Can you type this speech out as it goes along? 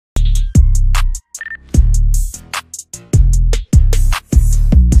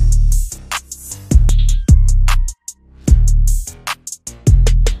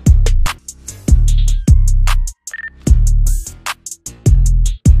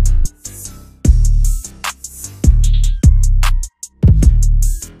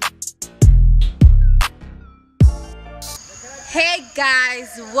guys,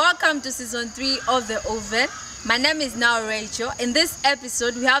 welcome to season 3 of The Oven. My name is now Rachel. In this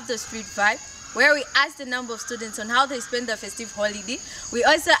episode, we have the street vibe, where we asked a number of students on how they spend their festive holiday. We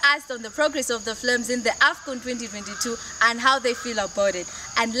also asked on the progress of the films in the AFCON 2022 and how they feel about it.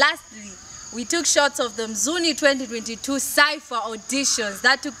 And lastly, we took shots of the Mzuni 2022 cypher auditions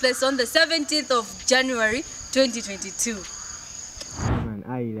that took place on the 17th of January 2022.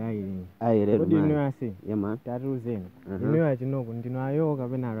 What do you know I say? Yeah, man. That was in. You know I know when you know I yoga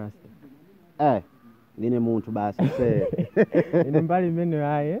when I rust. Eh, nine moon to bass. In Bali menu,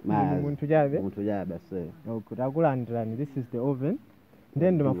 I moon to Java. Oh, could I go and this is the oven.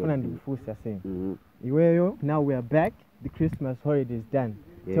 Then the phone and the food are saying. Now we are back. The Christmas holiday is done.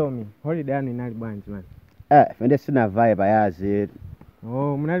 Tell me, holiday done in that bunch, man. When there's a vibe, I said.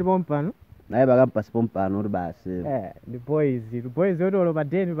 Oh, Munali Bompano. I have a pompa, no bass. The boys all over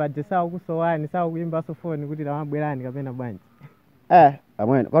then, but the South so and South Wimba so phone, good on Belan, Gavena bunch. I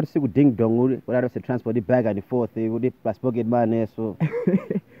went, got to see with ding dong, what I was to transport the bag and the fourth, they would plus pocket money, so.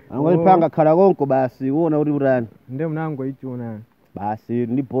 I'm going to pang a caragonco bass, you won't know run. Them now go to now. Bass, the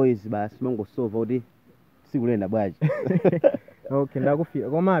boys, bass, mongo so for the civil in the badge. Okay,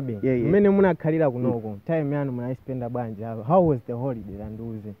 go maybe. Many muna carried out no time, man, when I spend a bunch. How was the holiday and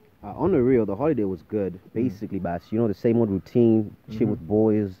losing? On the real, the holiday was good, basically, bass. You know, the same old routine, chill with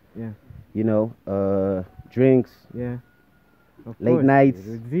boys. Yeah. You know, drinks. Yeah. Late nights.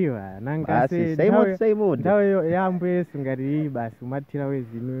 Same old. Yeah, I'm very bad. Matira was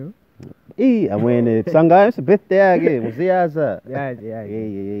you know. I went sometimes a bit there again. Yeah.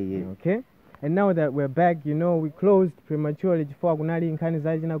 Okay. And now that we're back, you know, we closed prematurely for Gunali in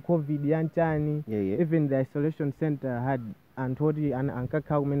Kanizajina COVID Yanchani. Even the isolation center had Antodi and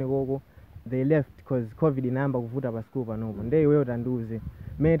Ankaka Menegogo. They left because COVID number of food of school and they will and do it.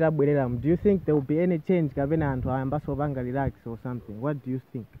 Made up with them. Do you think there will be any change, Gavena, and to Ambassador Banga relax or something? What do you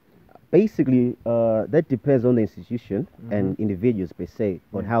think? Basically, that depends on the institution and individuals per se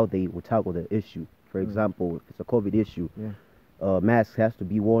on how they will tackle the issue. For example, if it's a COVID issue, mask has to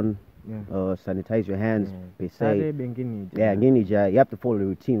be worn. Sanitize your hands, per se. You have to follow the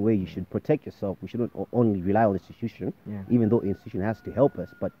routine where you should protect yourself. We shouldn't only rely on the institution, even though the institution has to help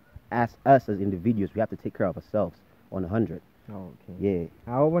us. But as us as individuals, we have to take care of ourselves on 100. Okay. Yeah.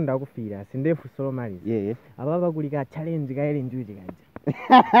 I wonder how feel as in there for so many. Yeah. I love a good challenge guy in Judy.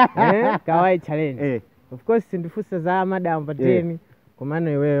 Kawaii challenge. Of course, in the first Madam, but then.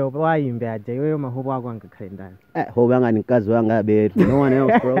 Kumano wewe wayimbe aje wewe mahobo wako angakhalendana hobo nganikazi wanga bethu no one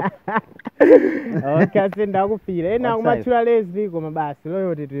else bro. Okay, senda kufira ena kumathula lezi koma basi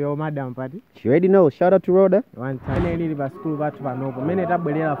loyoti to madam party. She already know. Shout out to Rhoda. One time lili ba school bathu banopo mene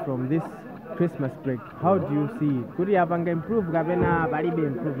tabwelera from this Christmas break. How do you see it? Kuri yapanga improve kapena balibe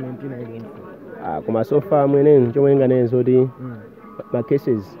improvement ina ile nso? Kuma so far mwene chomwe nganenzo di my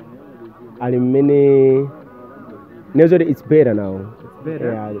cases ali many nezo it's better now.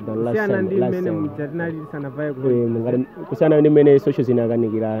 Yeah, the last time. Kusana many social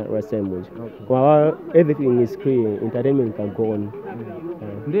zinaganira rasemu. Kwa everything is free, entertainment can go on.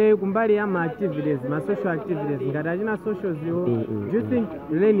 Nde kumbali ya activities, social activities, ngata social zio. Do you think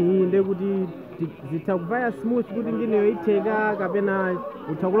leni hii nde kuti zitakuvaya smooth kuti ngine yoiteka kapena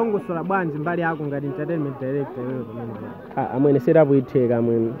utakulongosola bwanji mbali yako ngati entertainment director wewe kumene? Amwene setup iteka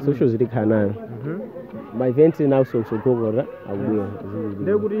amwene social zilikhana. My events now so go awuya.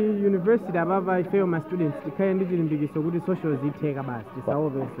 Nde kuti university abava ifeyo ma students tikhaye ndi chilimbikiso kuti social zitheka basi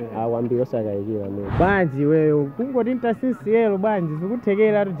tisaopese. Awambiro sakayikira amwene. Bwanji wewe kungoti intasisiyelo bwanji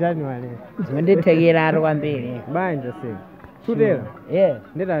zikuthekera to January. Ndithekera kwambiri. Bwanji se. Chutela? Yeah.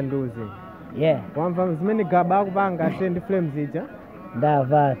 Ndetanduze. Yeah. Wamva zimene gaba akupanga send flames ija?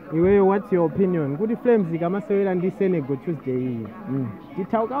 Ndava. Iwe what's your opinion? Kuti flames ikamasewera ndi Senegal Tuesday iyi.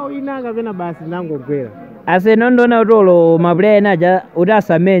 Titauka inaka pena basi nangogwera. Ase nondona utolo maplayer naja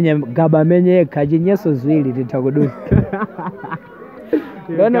utasamenye gaba menye kajinyeso ziwili titakudusa.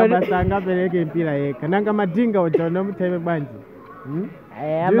 Ndono basanga peleke mpira yeka. Nanga madinga utaona muteme banje.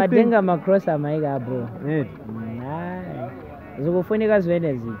 Amadinga macross amaika bro. Zikufunika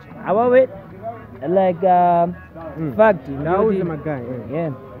ziwene zicho. Abawe like fact now is my guy.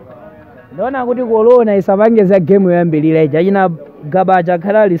 Yeah. Ndona kuti corona isabangeza game yambirira ija ina gaba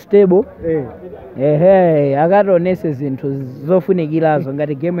jakhala stable. Akatonese zinthu zofunikirazo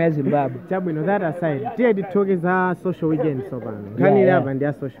ngati game ya Zimbabwe. Chabwino that aside. Tiye titoke za social weekend so pano. Kani lava ndi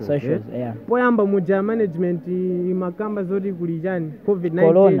social. Poyamba muja management makamba zoti kulijani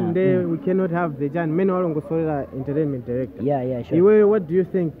COVID-19 nde we cannot have the jan many walongosolera entertainment director. Yeah, sure. Iwe what do you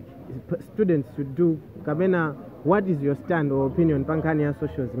think students should do kapena what is your stand or opinion pankani ya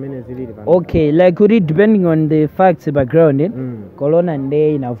socials zimene zilili pano? Okay, like depending on the facts background, corona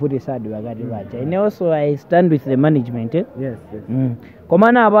nde inavutisadi wakati wacha. And also I stand with the management. Yes, yes.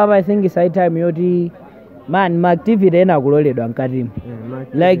 Komana ababa I think it's high time yoti man activity ena kuloledwa nkati.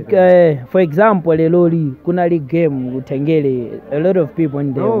 Like for example leloli kuna li game utengele a lot of people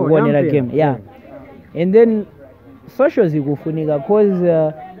in the one game. Yeah. And then socials ikufunika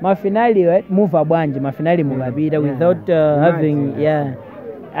cause mafinali move abanje mafinali mugabida without having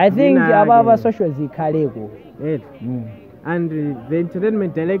I think ababa socials ikaleko. And the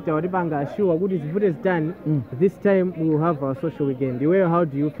entertainment director watipanga assure kuti zivute zitani this time we will have our social weekend. How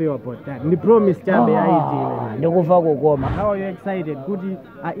do you feel about that? Ni promise chambe ya ID. Ndikufa kukoma. How are you excited kuti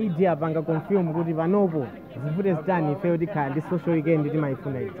ID apanga confirm kuti panopo zivute zitani ife kuti this social weekend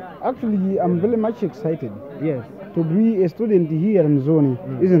timaifuna iti? Actually, I'm very much excited. Yes. To be a student here in Mzuni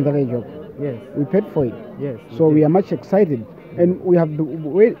isn't that a job? Yes. We paid for it. Yes. So we are much excited, and we have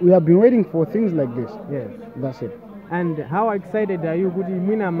been waiting for things like this. Yes. That's it. And how excited are you kuti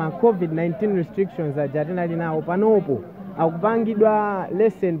mwina ma COVID-19 restrictions ajatenali nawo panopo akupangidwa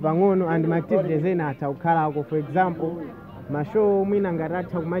lesson pang'ono and ma activities ena atakukhalako? For example, mashow mwina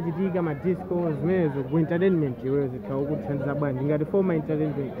ngatatha kumachitika ma disco zimenezo ku entertainment iweyo zithawa kuthandiza bwanji ngati former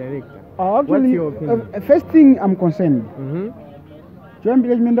entertainment director? Actually, first thing I'm concerned.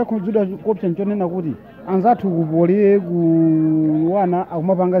 Choyambira chimene kujuda option chonena kuti anzathu kupole kuwana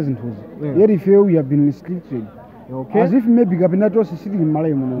akumapanga zinthuzi. Yet if we have been restricted. Okay. As if maybe kapena tonse sitili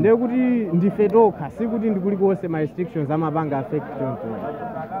m'malayi muno. Ndiye kuti ndife tokha sikuti ndikulikonse ma restrictions amapanga affect choncho.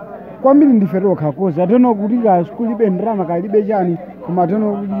 Kwambiri ndife tokha cause I don't know kuti kulibe ndrama kalibe chani koma I don't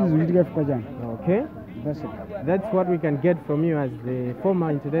know kuti izochitika chifukwa chani. Okay. That's it. That's what we can get from you as the former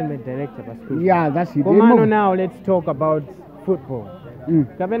entertainment director for school. Yeah, that's it. Komano, now let's talk about football.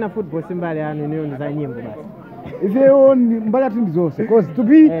 Kapena football simbali anu niyo za nyimbo basi. Ifeyo mbali ati ndizonse cause to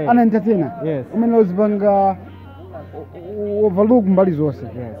be an entertainer. Yes. Umene uzipanga overlook mbali zonse.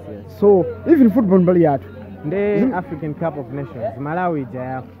 Yes. So even football mbali yathu. The African Cup of Nations, Malawi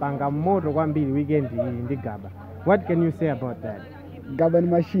yapanga moto kwambiri weekend ndi Gaba. What can you say about that? Gaba ni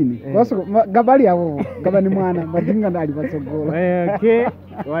machine. Gaba ali yawo. Gaba ni mwana. Madinga ndali patsogolo. Okay.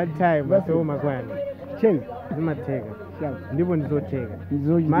 One time masoma kwana. Cheni. Zimateka. Ndipo ndizoteka.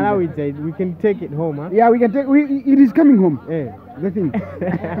 Malawi we can take it home, huh? Yeah, we can take it is coming home. The thing.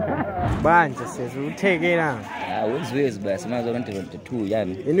 Banja says utekera. Wezi basi mazo 2022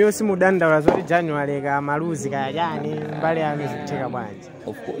 yani. Iniyo simudandala zoti January ka maluzi ka yani mbali yanu ziteka banja.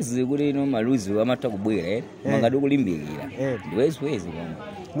 Of course kuli ino maluzi amata kubwera mangado kulimbikira. Wezi bwana.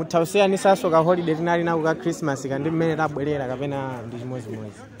 Muthausea ni saso ka holiday tinali naku ka Christmas kandi mmene tabwerera kapena ndi chimozi.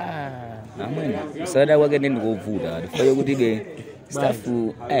 Amwene sada wake ndi kuvuta ndifayo kuti be staff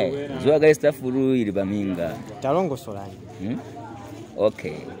zwa ka staff ili paminga talongosolani.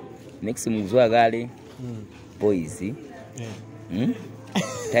 Okay, next muzwa kale boys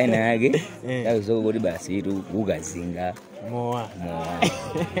taina yake yazo kuti basi ukazinga mowa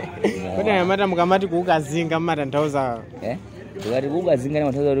kuti amata mukamati kuukazinga mata ntauza tukati kuukazinga ni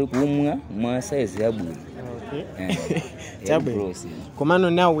matauza kuti kumwa mwa size ya bwino. Komano,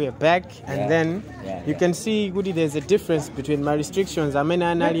 now we are back and then you can see good there's a difference between my restrictions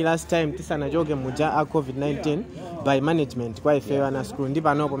amenanali last time tisana joke muja a COVID-19 by management kwa ifewa na school ndi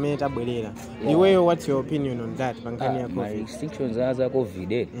pano pomene tabwerera. Iweyo what's your opinion on that pankani ya COVID? My restrictions za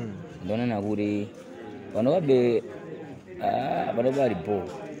COVID ndona kuti panobe bali po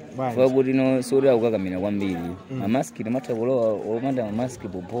kwa kuti no sori akukakamira kwambiri mask timata kulowa omanda mask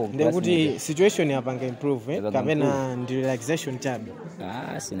popo ndekuti situation yapanga improve kapena ndi relaxation tab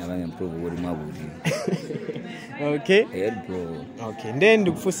sina panga improve kuti mwakuti. Okay. Bro. Okay. Then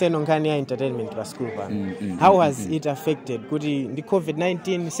ndikufusa eno nkhani ya entertainment pa school pano. How has it affected kuti ndi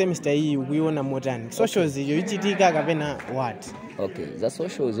COVID-19 semester hii ukuiona motani? Socials iyo ichitika kapena what? Okay, the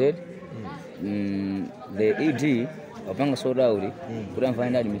socials the ED apanga soda uri kuti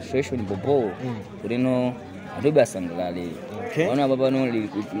amfana administration bobo kuti no atobe asangalale. Ona baba no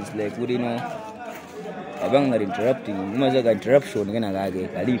it's like kuti no abanga interrupting umaza interruption kana kake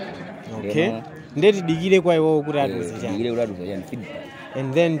kalipo. Okay. Ndeti digire kwa iwo kuti aduze chani. Digire kuti aduze chani feedback.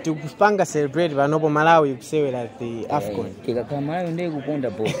 And then to kupanga celebrate panopo Malawi kusewera the AFCON. Kika kama Malawi ndiye kuponda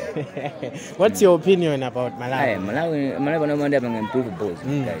bo. What's your opinion about Malawi? Malawi panopo ndiye apanga improve boss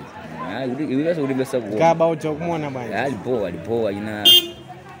guys. Iwilasa kuti besa kuona. Kaba uchokumona bwana. Alipo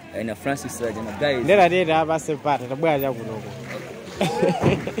ina Francis jana guys. Ndera deta hapa sepata tabwera chakunoko.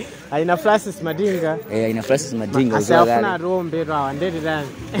 Aina Francis Madinga. Ina Francis Madinga uzakala. Asafuna rombe rawa ndeti tani.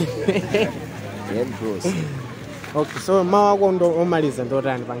 Bros. Okay, so mawa kondo omaliza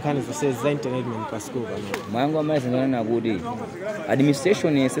ndotani pankhani zonse za entertainment pa school pano. Mwangu amaliza ndona kuti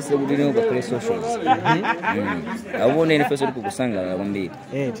administration yesese kuti no pa socials. Awone ne first kukusangala kwambiri.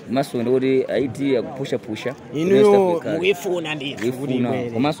 Maso ndoti IT akupusha. Inu muifuna ndithi kuti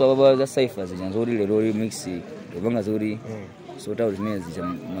mwele. Komaso ababa za ciphers nyanzori lero mix ebanga zori sort out zimene zija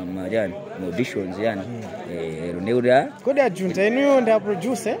majani auditions yani ndeuda kodi ajunta inu nda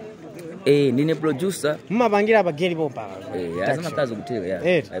producer ndine producer mmapangira pa geli pompa azama kazi kutela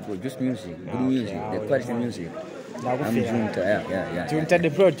I produce music, good music, the quality music. I'm Junta, yeah. Junta the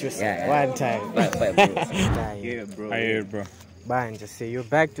producer, one time. Yeah, bro. Hey, bro. Banja, say you're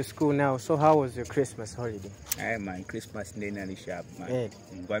back to school now. So how was your Christmas holiday? Man, Christmas day na sharp, man.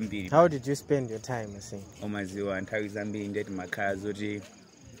 How did you spend your time, I say? Omaziwa nthawi zambiri ndeti makhazi oti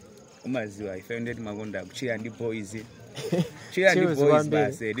umaziwa ife ndeti makonda kuchira ndi boys. Chira ndi boys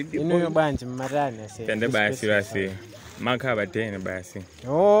basi. Inu banja mmatani ase. Tende basi. Makhaba tene basi.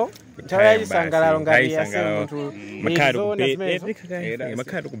 Oh, nthawi isangalalo ngati yase munthu.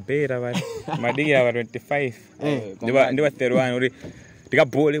 Makhadu kubera basi. Madikira ba 25. Ndiba 31 uri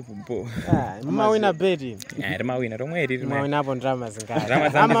tikabhole kubo. Mawina beti. Mawina tomweri. Mawina apo drama zingati. Drama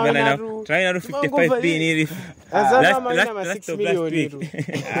zingati. Trying to 55 pini. Last 6 million.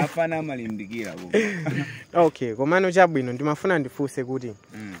 Afana malimbikira kubo. Okay, komano chabwino ndimafuna ndifunse kuti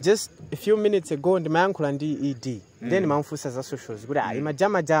just a few minutes ago ndimayankhula ndi ED. Then mamfusa za socials kuti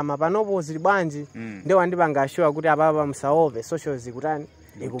imajama panopo zili bwanji ndio wandipanga assure kuti apapa msaove socials kutani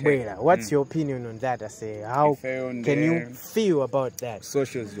ikubwera. What's your opinion on that? I say how can you feel about that?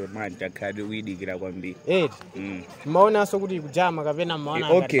 Socials your man takadi widikira kwambiri. Maona so kuti kujama kapena maona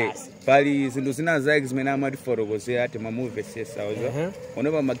okay pali zinthu zinaza zimene amati fotokozera ati ma movie sesauza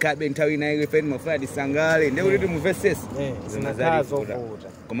onoba makabe nthawi inayi ifeni mafuna disangale ndio kuti movie sesa zinazazo kuta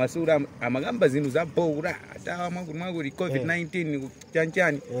koma sura amakamba zinthu zabho kuti atawa mwakuti COVID-19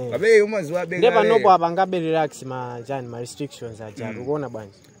 kuchanchani kabe umaziwa benga ndipo nopo apangabe relax ma restrictions aja kuona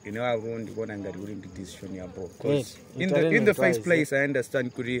bwanji ndikuona ngati kuti ndi decision yabo because in the first place I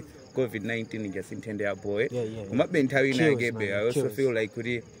understand kuti COVID-19 just intended a boy. Umabe nthawi inayi gebe I also feel like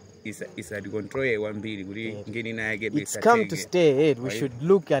kuti is a control wambiri kuti ngeni naye gebe it's come to stay. We should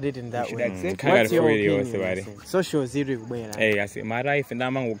look at it in that way. What's your opinion? Social ziri kubwera. Asi mara ife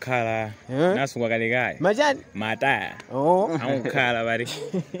ndamangukhala nasungwa kalekale. Majani? Mata. Angukhala bari.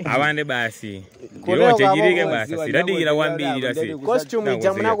 Awande basi. Ndiro chejirike basi. Siradira wambiri basi. Costume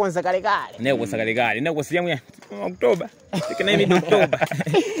jamuna konza kalekale. Nekonza kalekale. Nekonza mu October. Tikena imi October.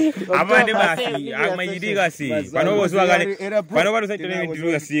 Awande basi. Amajidika si. Panobo swagale. Panobo sitele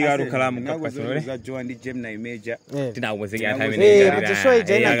ndiruka siga rukalamu kapasonore. Za Joan Gemini Major. Tinawozeka time ndio. Just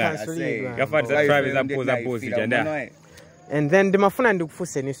jana cancel. Gafatsa Travis ampoza post janda. And then ndimafuna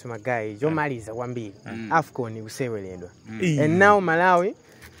ndikufuse nisu magayi jomaliza kwambiri AFCON kuseweledwa. And now Malawi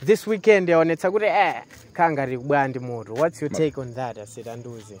this weekend yaonetsa kuti kangari kubwandi moto. What's your take on that?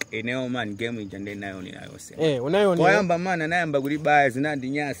 Asitanduze. Eneo man game ijande nayo ni ayose. Unayoni. Koyamba mana nayamba kuti baya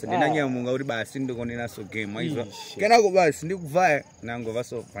zinandinyasa ndinanyamunga kuti basi ndikonena so game izo. Kenako basi ndikuvaya nango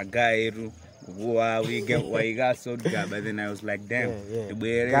vaso magayi etu. We got so good, but then I was like, damn.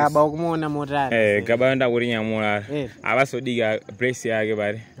 Gaba ukumona motari. Gaba nda kuri nyamula. Abasodiga brace yake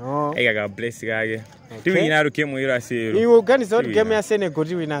bari. Ega brace yake. Tiwina rukemo irasi. Iwo ganiza kuti game ya Senegal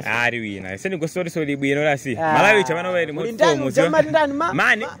tiwina. Ari wina. Senegal sorry bwino rasi. Malawi chabana bali mo muzo.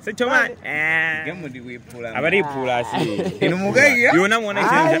 Mani, secho mani. Game ndi kuipula. Abari pula si. Inumugai. Yona muona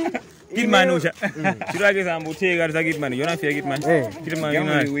chenja. Kitman uja. Chirage zambutega za Kitman. Yona fia Kitman. Kitman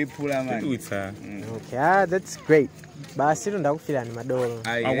yona kuipula man. Okay, that's great. Basi ndakufira ni madolo.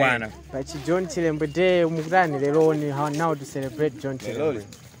 Awana. Pachi John Chilembwe day umukutani lero ni how now to celebrate John Chilembwe.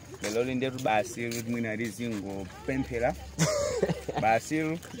 Lelo ndetu basi mwina rizingo pempera.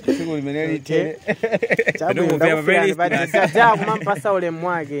 Basi siku limeneli tele. Chabu ndakufira basi jaja kumampasa ule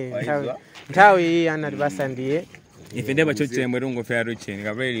mwake. Ntawi anatibasa ndiye. Ifendeba chochirembwe rungo fya rucheni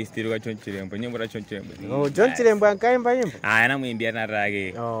ka playlist ru ka chochirembwe nyimbo ra chochirembwe. John Chilembwe ankaimba nyimbo? Anamwimbia na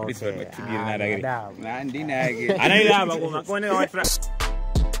rage. This one matigiri na rage. Na ndina yake. Anailaba kwa kone wa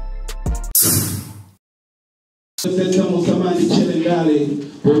Senta musamani chelengale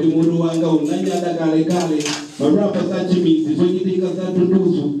bodi mundu wanga unanyada kale kale marapa za jimizi zojidika za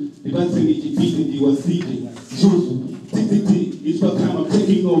dunduzu nibansi nijipiti ndiwasiti zuzu titi it's my time I'm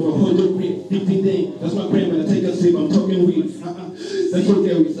taking over hold your grip deep day that's my brain when I take a sip I'm talking weed that's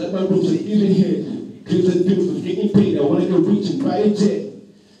okay we set my room so even here cause the dudes was getting paid I wanna go reaching by a jet.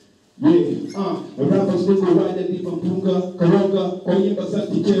 Rappers look around and leave Punga, Karonga, Oyimba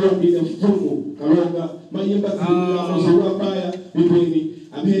Sati Jeremy and Fungo, Karonga, Mayimba Sati, Wapaya, Bibini,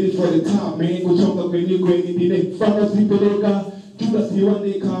 I'm headed for the top, man. Go chonga kwenye dine. Fana sipeleka, juda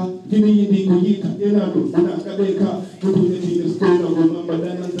siwaneka. Gini yindi kuyita, enado, unakadeka. Mutu netine skona, gomamba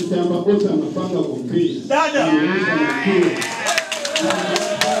dana sachamba. Ota mafanga kompis. Dada!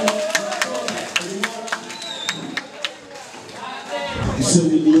 So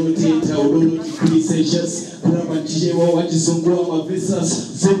nilioteta ulono tikurisejas kurabanjije wa wajizungua mavisas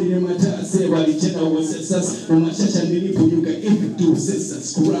zeni matase walichena wasesas umachasha nilipuyuka if two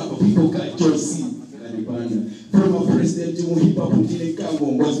sisters kuraba people got your seat kanibana from a president to hip hop ntile kango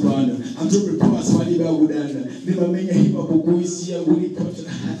was bana I'm to repass maliba udana nima menya hip hop kuisia ulipota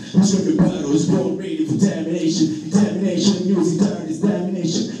who's the battles born ready for determination music time is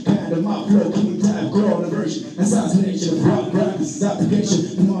domination kind of my flow king time corona version assassination of rock rappers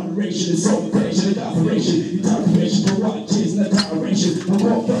application, moderation, is solidation, and operation, interpretation, for what is not toleration, my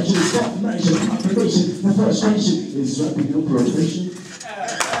corporation is confirmation, operation, my frustration is rapid no proliferation.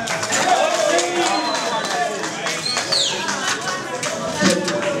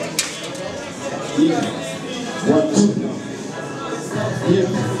 Yeah, 1, 2, yeah,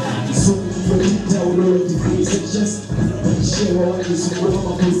 so you tell all of the things that just share all this with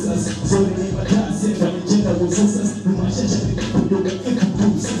my business, so they never can say that the general census, my shasha.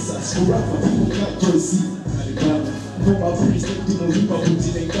 Kurapa, people got your seat. For my president, you know, hip hop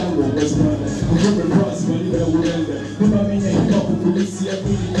until they can't go, was brother. I'm from the cross, but you know, remember me, hip hop police, I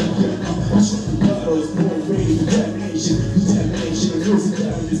really can't get up. I'm shooting bottles, born ready for determination, and music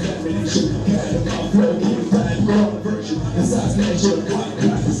down is domination. Kind of my flow, king time, corona version, assassination, block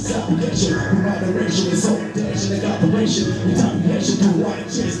crackers, application, moderation, is solidation, and operation, retaliation, to white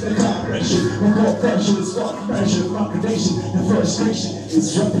chase, and operation. My corporation is confirmation, operation, and frustration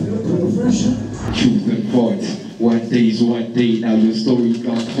is rapid no proliferation. Truth and thoughts. One day, now your story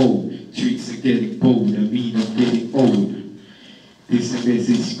gone cold. Tricks are getting bold, I mean I'm getting old. This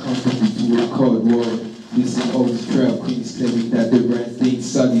message comes from me through a cold world. Listen, all these trap queens claiming that the right thing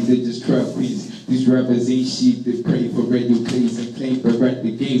sorry, they just trap queens. These rappers ain't shit, they pray for radio plays and claim to run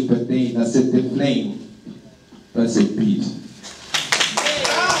the game, but they ain't, I set the flame. That's a beat.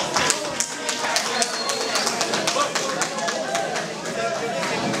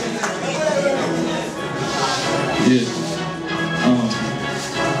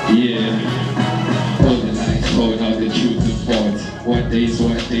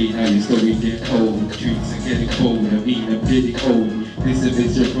 One day, now your story get old. Streets are getting cold, I mean I'm getting old. This a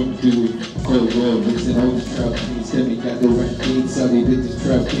picture from doing cold road. Listen, all the trap queens, tell me got the right things. Sorry, they just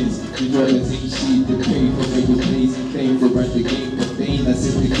trap kids. The brothers ain't shit, they pray for regular plays and claim to run the game, but they ain't, that's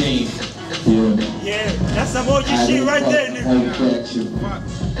in the game. Yeah, that's some OG shit right there, nigga.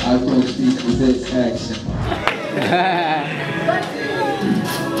 I don't speak with this action.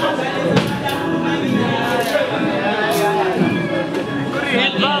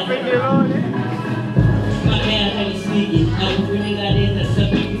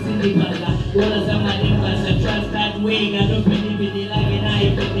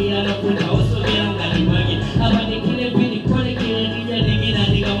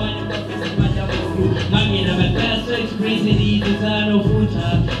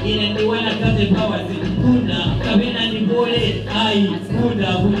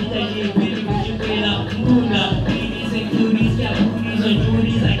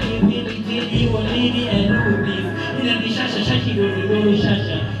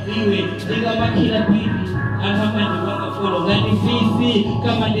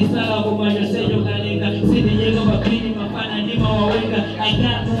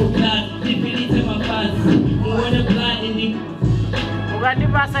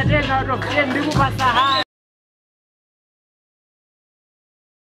 Ukandipasa 10 out of 10 ndikupasa high.